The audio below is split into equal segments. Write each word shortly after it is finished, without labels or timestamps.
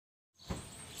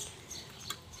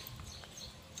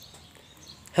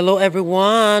Hello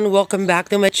everyone! Welcome back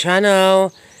to my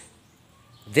channel.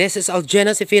 This is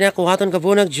Aljena Sifina Kuhaton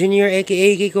Kabunag Jr.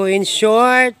 aka Kiko in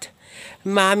short.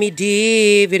 Mami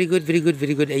D. Very good, very good,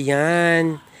 very good.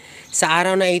 Ayan. Sa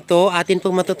araw na ito, atin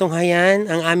pong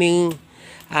matutunghayan ang aming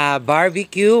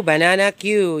barbecue, banana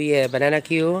Q. Yeah, banana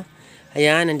Q.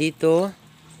 Ayan, nandito.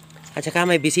 At saka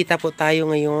may bisita po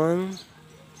tayo ngayon.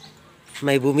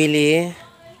 May bumili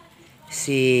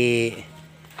si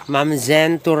Ma'am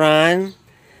Zen Turan.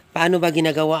 Paano ba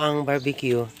ginagawa ang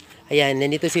barbecue? Ayan,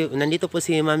 nandito po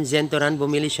si Ma'am Zen Turan.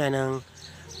 Bumili siya ng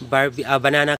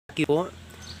banana Q po.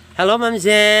 Hello, Ma'am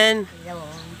Zen. Hello.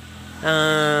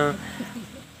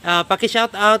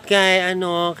 Paki-shout out kay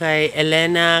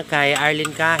Elena, kay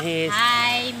Arlene Kahis.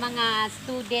 Hi mga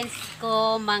students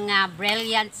ko, mga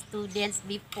brilliant students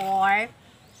before.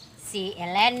 Si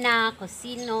Elena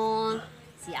Cosino,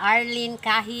 si Arlene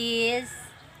Kahis.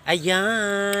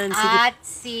 Ayan. Sige. At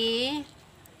si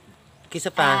Kisa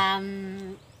pa.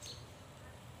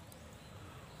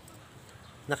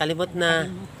 Nakalimot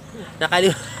na.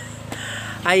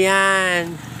 Ayan.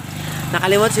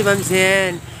 Nakalimot si Ma'am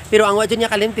Zen. Pero ang wadyo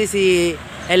niya kalimti si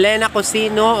Elena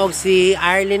Cosino o si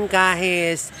Arlene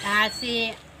Kahis.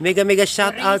 si Mega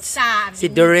shout out si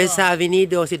Doresa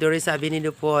Avenido. Si Doresa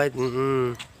Avenido po.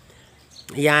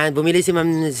 Yan, bumili si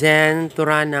Ma'am Zen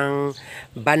Turan ng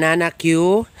banana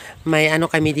Q. May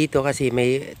ano kami dito kasi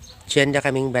may tiyenda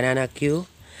kaming banana Q.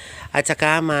 At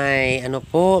saka may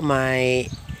may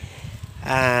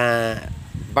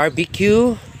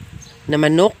barbecue na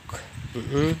manok.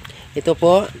 Ito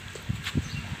po.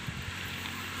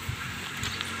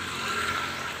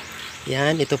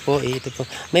 Yan, ito po.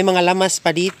 May mga lamas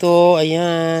pa dito.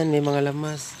 Ayan, may mga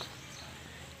lamas.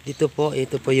 Dito po,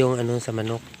 ito po yung sa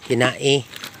manok. Tinai.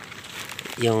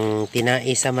 Yung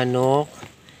tinai sa manok.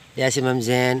 Diyan si Ma'am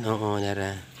Zen. Oo,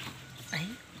 nara. Ay,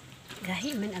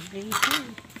 gahi man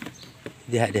aggression.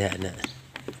 Diha na.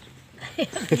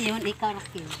 Yun, ikaw na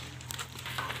Q.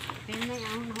 Pero may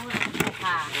ang hula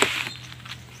ka.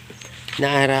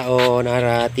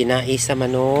 Naara, tinai sa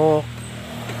manok.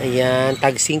 Ayan,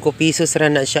 tag 5 pesos ra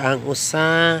na siya ang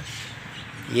usa.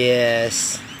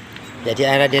 Yes. Jadi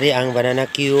ara diri ang banana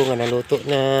Q nga naluto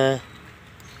na.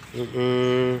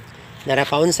 Nara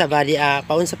paunsa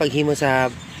paghimo sa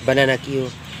banana Q.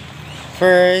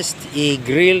 First,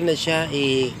 i-grill na siya,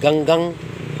 i-ganggang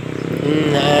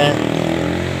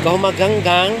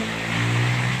maganggang.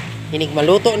 Inig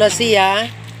maluto na siya.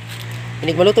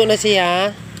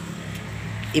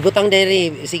 Ibutang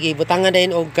diri, sige, butangan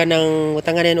din og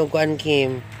kuan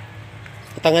Kim.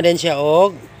 Butangan din siya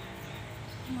og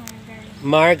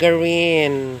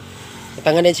margarine.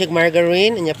 Butangan din siya og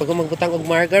margarine. Anya pag magbutang og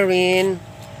margarine,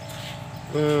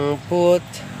 put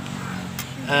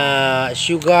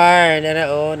sugar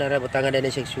nara butangan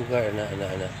din siya sugar na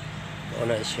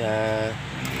siya.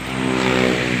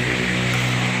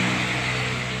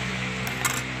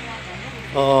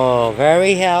 Oh,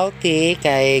 very healthy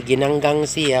kay ginanggang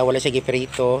siya, wala siya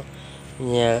giprito.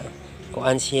 Nya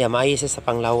kuan siya, maayo siya sa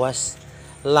panglawas.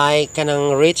 Like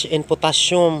kanang rich in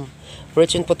potassium.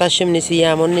 Rich in potassium ni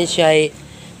siya mo ni siya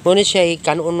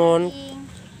kanunon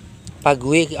pag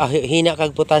hina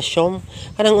kag potassium.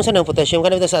 Kanang unsa nang potassium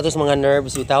kanang sa atos mga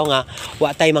nerves bitaw nga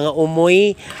wa tay mga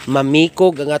umoy,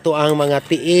 mamikog ang ato ang mga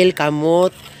tiil,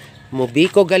 kamot.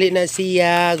 Mubikog gali na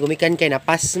siya, gumikan kay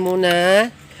napas mo na.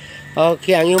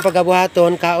 Okay, ang iyong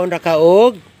pagkabuhaton, kaon ra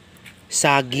kaog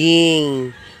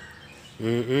saging.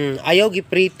 Ayaw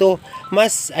giprito.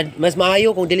 Mas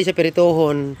maayo kung dili sa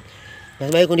piritohon.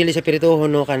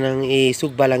 No, kanang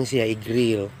isugba lang siya,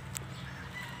 i-grill.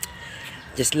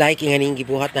 Just like inganing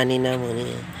gibuhat na nina mo ni.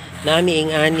 Nami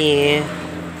ing ani.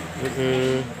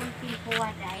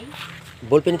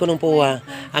 Ballpen ko nung puwa.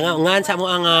 Angan sa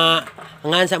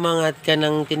mga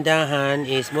kanang tindahan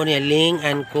is mo niya Ling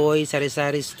and Koy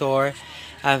Sari-Sari Store.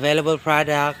 Available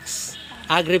products,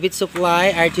 Agribit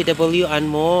Supply, RTW and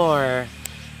more.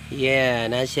 Yeah,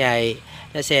 na siya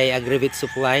Agribit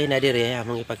Supply na dire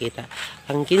among ipakita.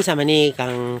 Ang kinsa man ni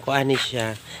kang kuan ni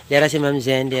siya. Dira si Ma'am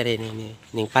Zen dire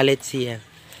ning palit siya.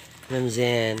 Ma'am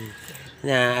Zen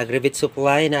na Agribit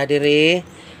Supply na dire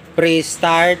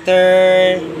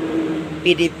pre-starter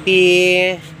PDP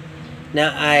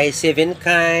na ay 7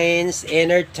 kinds,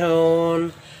 inner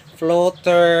tone,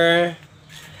 floater,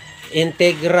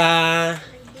 integra,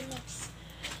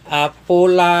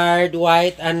 pollard,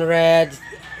 white and red,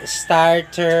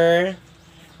 starter,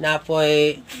 na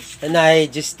po'y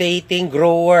gestating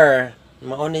grower,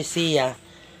 mauni siya.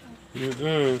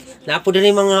 Napo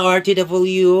diri mga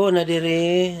RTW na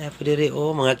diri,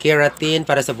 mga keratin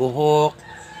para sa buhok.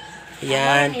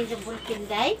 Yan.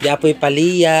 Di apoy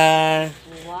paliya.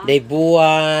 Day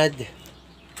buwad.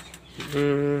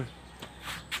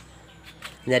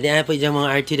 Nadiyan po dyan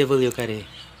mga RTW kare.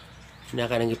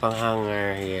 Naka nang ipang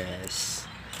hanger. Yes.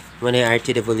 Muna yung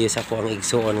RTW sa ko ang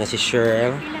igsuon nga si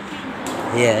Cheryl.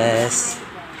 Yes.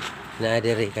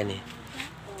 Naadiri ka ni.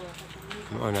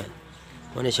 Muna.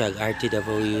 Muna siya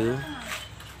RTW.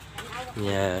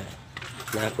 Nya.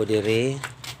 Na ako diri.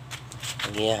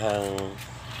 Ang iyahang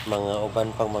mga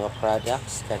uban pang mga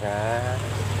products kada.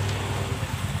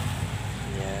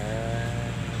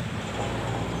 Yan.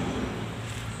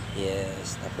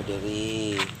 Yes. Ako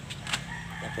diri.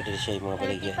 Ako diri siya yung mga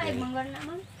baligya diri.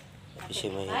 Ako siya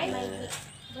mga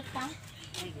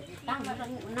Tama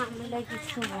lang una mo lagi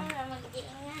suwa.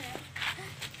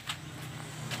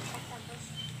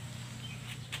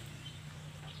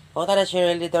 O tara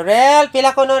Cheryl dito. Rel,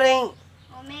 pila ko no ring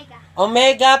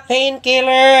Omega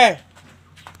painkiller.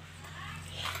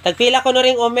 Tagpila ko no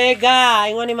ring Omega.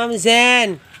 Ingon ni Ma'am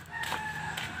Zen.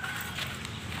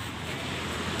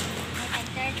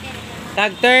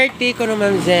 Tag 30 ko no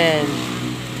Ma'am Zen.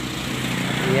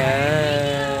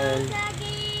 Yan.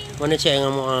 Muna siya nga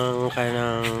mo ang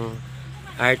kanang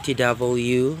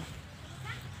RTW.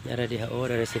 Nara diha o,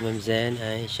 nara si Ma'am Zen.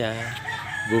 Ay siya.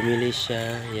 Bumili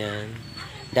siya. Yan.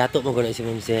 Dato mo guna si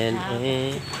Ma'am Zen.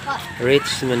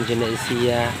 Rich man dyan na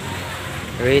siya.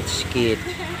 Rich kid.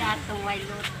 Dato way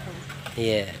luto.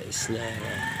 Yes.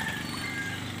 Nara.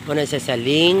 Muna siya sa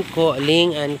Ling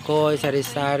and Co.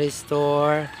 Sari-sari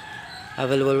store.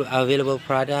 Available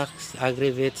products,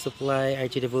 Agri-Vet Supply,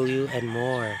 RTW, and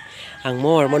more. Ang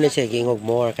more, mo na siya, gingog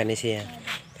more, kani siya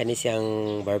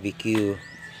ang barbecue.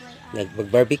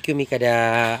 Nag-barbecue mi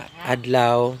kada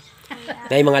adlaw.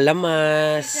 May mga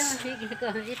lamas.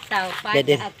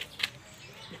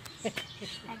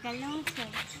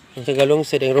 Ang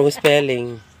Tagalungsod, ang wrong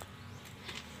spelling.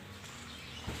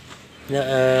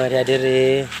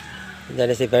 Diri,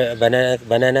 dali si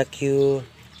banana Q.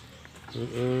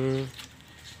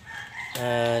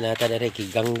 Nata dari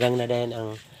giganggang na din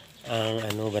ang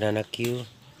banana Q.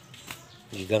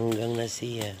 Giganggang na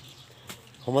siya.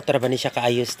 Humot ra ba ni siya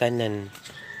kaayos tanan.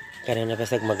 Kanang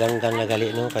napasag maganggang na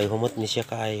gali no kay humot ni siya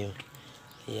kaayo.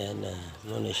 Yan na,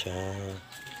 mo na siya.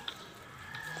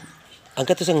 Ang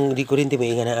katusang di kurinti mo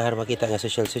inga na makita nga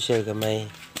social gamay.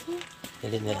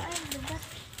 Dali na.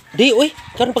 Di uy,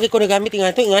 karon pag ko nagamit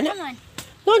inga to inga na.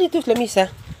 No dito sa lamisa.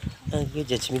 Ang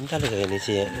judgmental talaga ni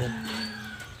siya.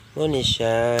 Mo ni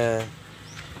siya.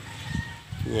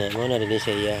 Nya mo na din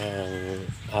siya yang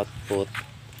output.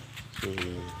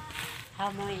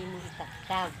 Hamo imo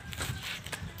takab.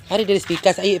 Hari dari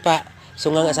spikas ay pa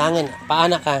sungang sa hangin.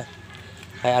 Paana ka?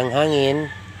 Kay ang hangin.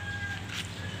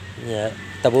 Nya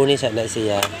tabuni sa na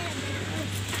siya.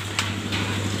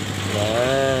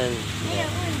 Yan.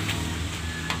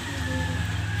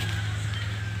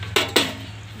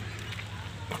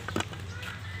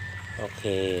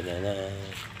 Okay, na.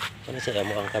 Ano siya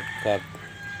mo ang kab-kab.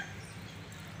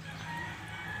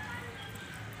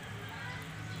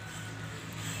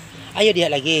 Ayo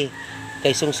diha lagi.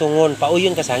 Kay sungsungon,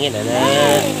 pauyon ka sangin ana.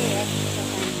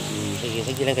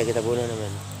 Sige lang kay kita buna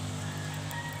naman.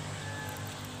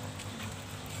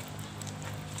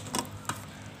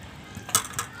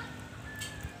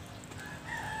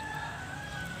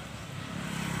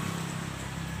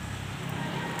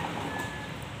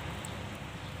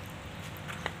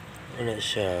 Ano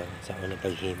siya sa unang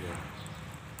paghimo.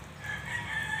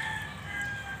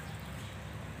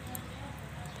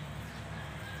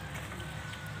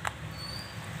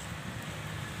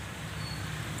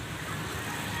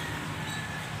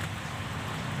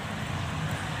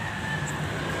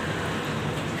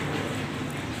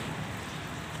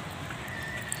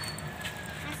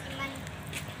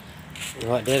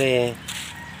 Wak dere.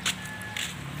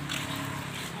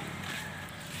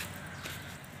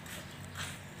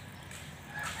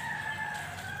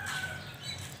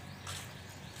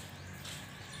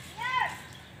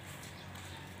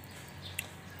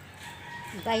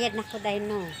 Bayad na ko dahil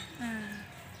no.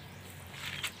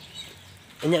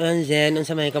 Anya Ma'am Zen,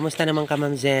 unsa may kamusta naman ka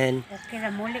Ma'am Zen? Okay ra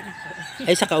muli na ko.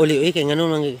 Ay sa kauli kay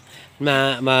nganong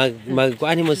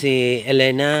magkuan mo si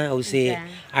Elena o si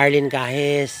Arlene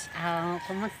Cahes.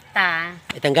 Kumusta?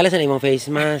 Itanggalan sa imong face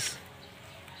mask.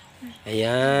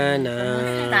 Ayan.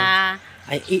 Kumusta?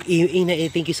 Ay,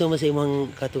 thank you so much sa imong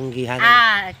katunggihan.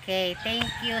 Okay. Thank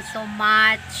you so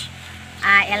much.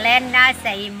 Elena,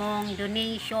 sa imong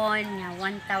donation nga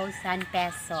 1,000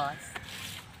 pesos.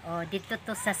 Dito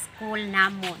to sa school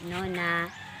namo no na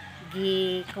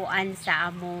gikuan sa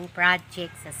among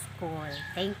project sa school.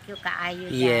 Thank you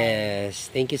kaayo. Yes,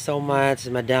 thank you so much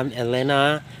Madam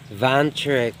Elena Van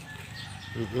Trick.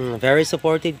 Very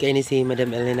supportive kay ni si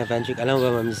Madam Elena Vanchuk. Alam mo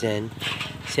ba, Ma'am Zen?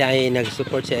 Siya ay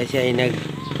nag-support, siya ay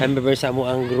nag-member sa mo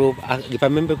ang group.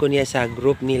 Ipa-member ko niya sa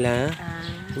group nila.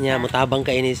 Niya, mutabang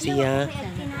kay ni siya.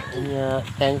 Niya,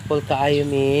 thankful kaayo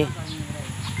mi.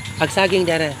 Pagsaging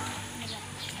dara.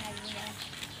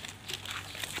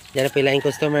 Dara pila yung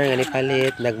customer nga ni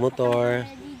palit, nagmotor.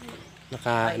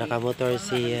 Naka-motor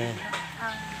siya.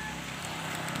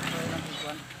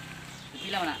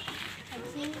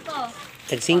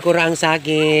 Tag 5 ra ang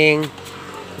saging.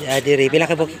 Diri pila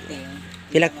ka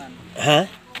pila ha?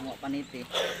 Mo paniti.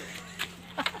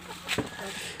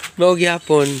 Mao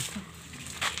gyapon.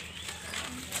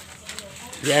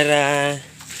 Dara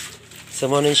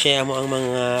sumonon siya mo ang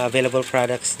mga available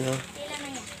products, no?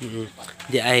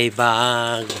 Di ay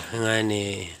bag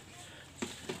ngani.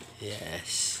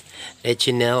 Yes. The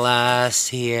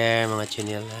chinelas here, mga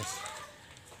chinelas.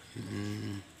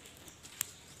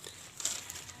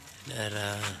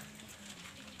 Nara.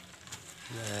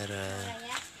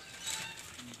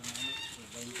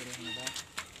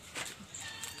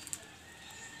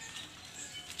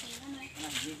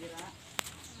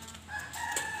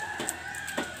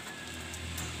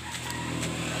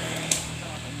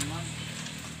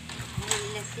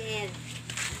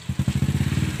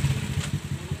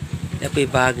 Dapoy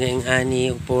bagay ang ani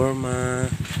ug forma.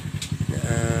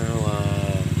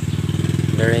 Wow.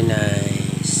 Very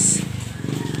nice.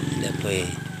 Dapoy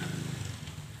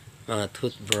mga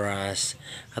toothbrush.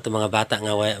 Ato mga bata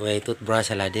nga way toothbrush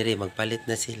ala diri magpalit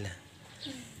na sila.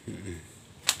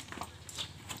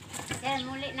 Sir,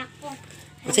 muli na ko.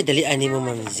 Kasi dali ani mo,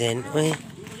 Ma'am Zen. Uy.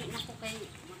 Muli na ko kay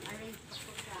mag-arrange pa ko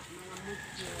sa mga mood.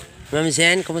 Ma'am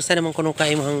Zen, kumusta naman kuno ka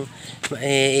imong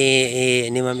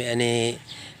ni Ma'am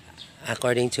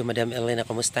according to Madam Elena,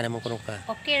 kumusta naman kuno ka?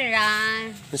 Okay ra.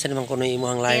 Kumusta naman kuno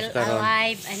imong life Still karon?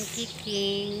 alive and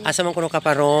kicking. Asa man kuno ka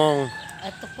parong?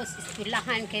 Ato ko sa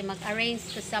eskwelahan kay mag-arrange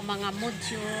ko sa mga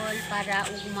module para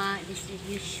ugma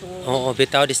distribution. Oo,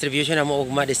 bitaw distribution amo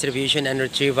ugma distribution and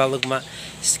retrieval ugma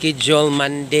schedule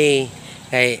Monday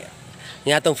kay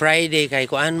nga atong Friday kay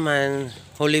kuan man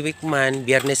Holy Week man,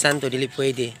 Biyernes Santo dili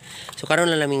pwede. So karon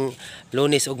lang naming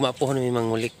Lunes ugma po naming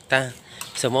mangulikta.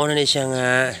 So mao na ni siya nga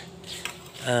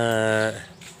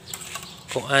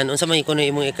kuan unsa man kuno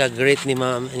imong ika-greet ni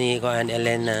Ma'am ni kuan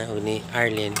Elena o ni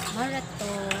Arlene.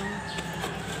 Marathon.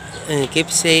 Keep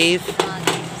safe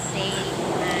Keep safe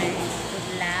and good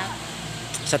luck.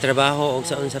 sa trabaho o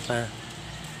sa unsa pa.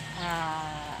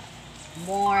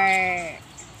 More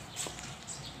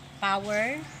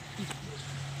power.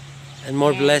 And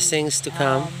more blessings to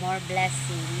come. More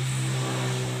blessings.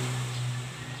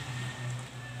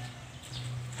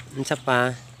 Unsa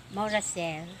pa? More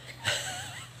sir.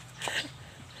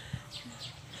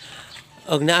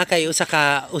 Og naa kay usa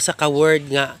ka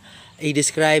word nga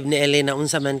i-describe ni Elena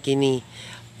unsa man kini.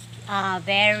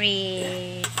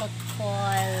 Very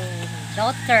thoughtful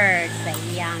daughter sa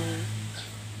iyang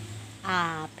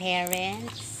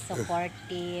parents,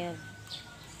 supportive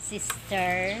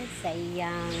sister sa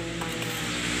iyang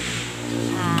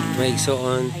mga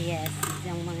Maigsoon yes,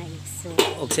 yung mga igso.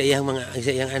 og sa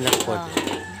iyang anak po.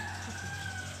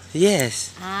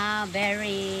 Yes.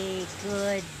 Very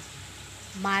good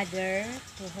mother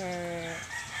to her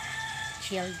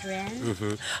children.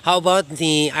 How about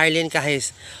ni Arlene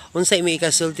kahis? Unsa imo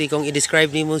ikasulti kung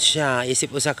i-describe nimo siya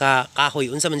isip usa ka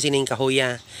kahoy, unsa man sining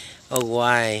kahoya? Og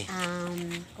why?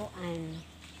 Kuan.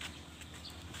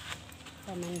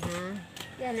 Taman ha.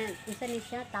 Yan, unsa ni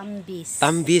siya? Tambis.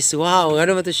 Tambis. Wow,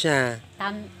 ano ba to siya?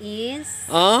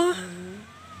 Tamis. Oh?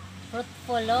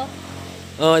 Fruitful of.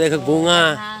 Oh, daghang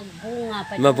bunga. Bunga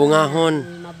pa. Mabungahon.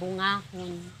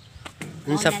 Mabungahon.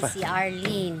 Unsa pa? Si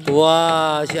Arlene.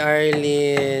 Wow, si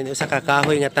Arlene. Usa ka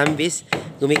kahoy nga tambis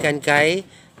gumikan kay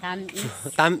Tamis.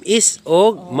 tamis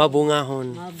og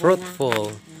mabungahon. Fruitful.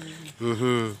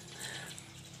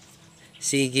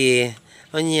 Sige.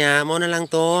 Onya, mo na lang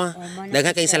to.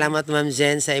 Daghang kay salamat Ma'am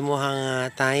Zen sa imong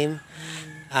time.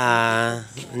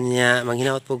 Nya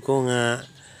manghinaot pug ko nga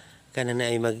kana na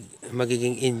ay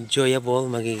magiging enjoyable,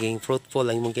 magiging fruitful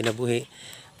ang imong kinabuhi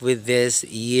with this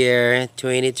year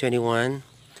 2021.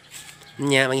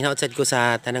 Nya manghinaot sad ko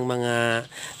sa tanang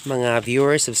mga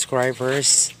viewers,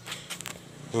 subscribers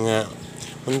nga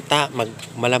unta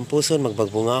magmalampuson,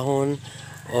 magbagbungahon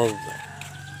og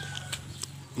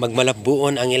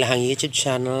magmalabbuon ang ilahang YouTube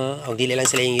channel o dili lang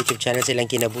sila yung YouTube channel silang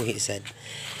kinabuhi sad.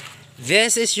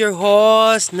 This is your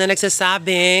host na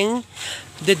nagsasabing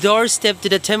the doorstep to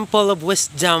the temple of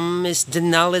wisdom is the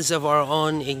knowledge of our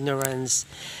own ignorance.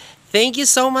 Thank you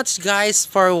so much guys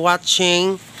for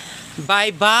watching.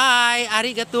 Bye bye.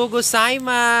 Arigatou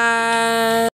gozaimasu.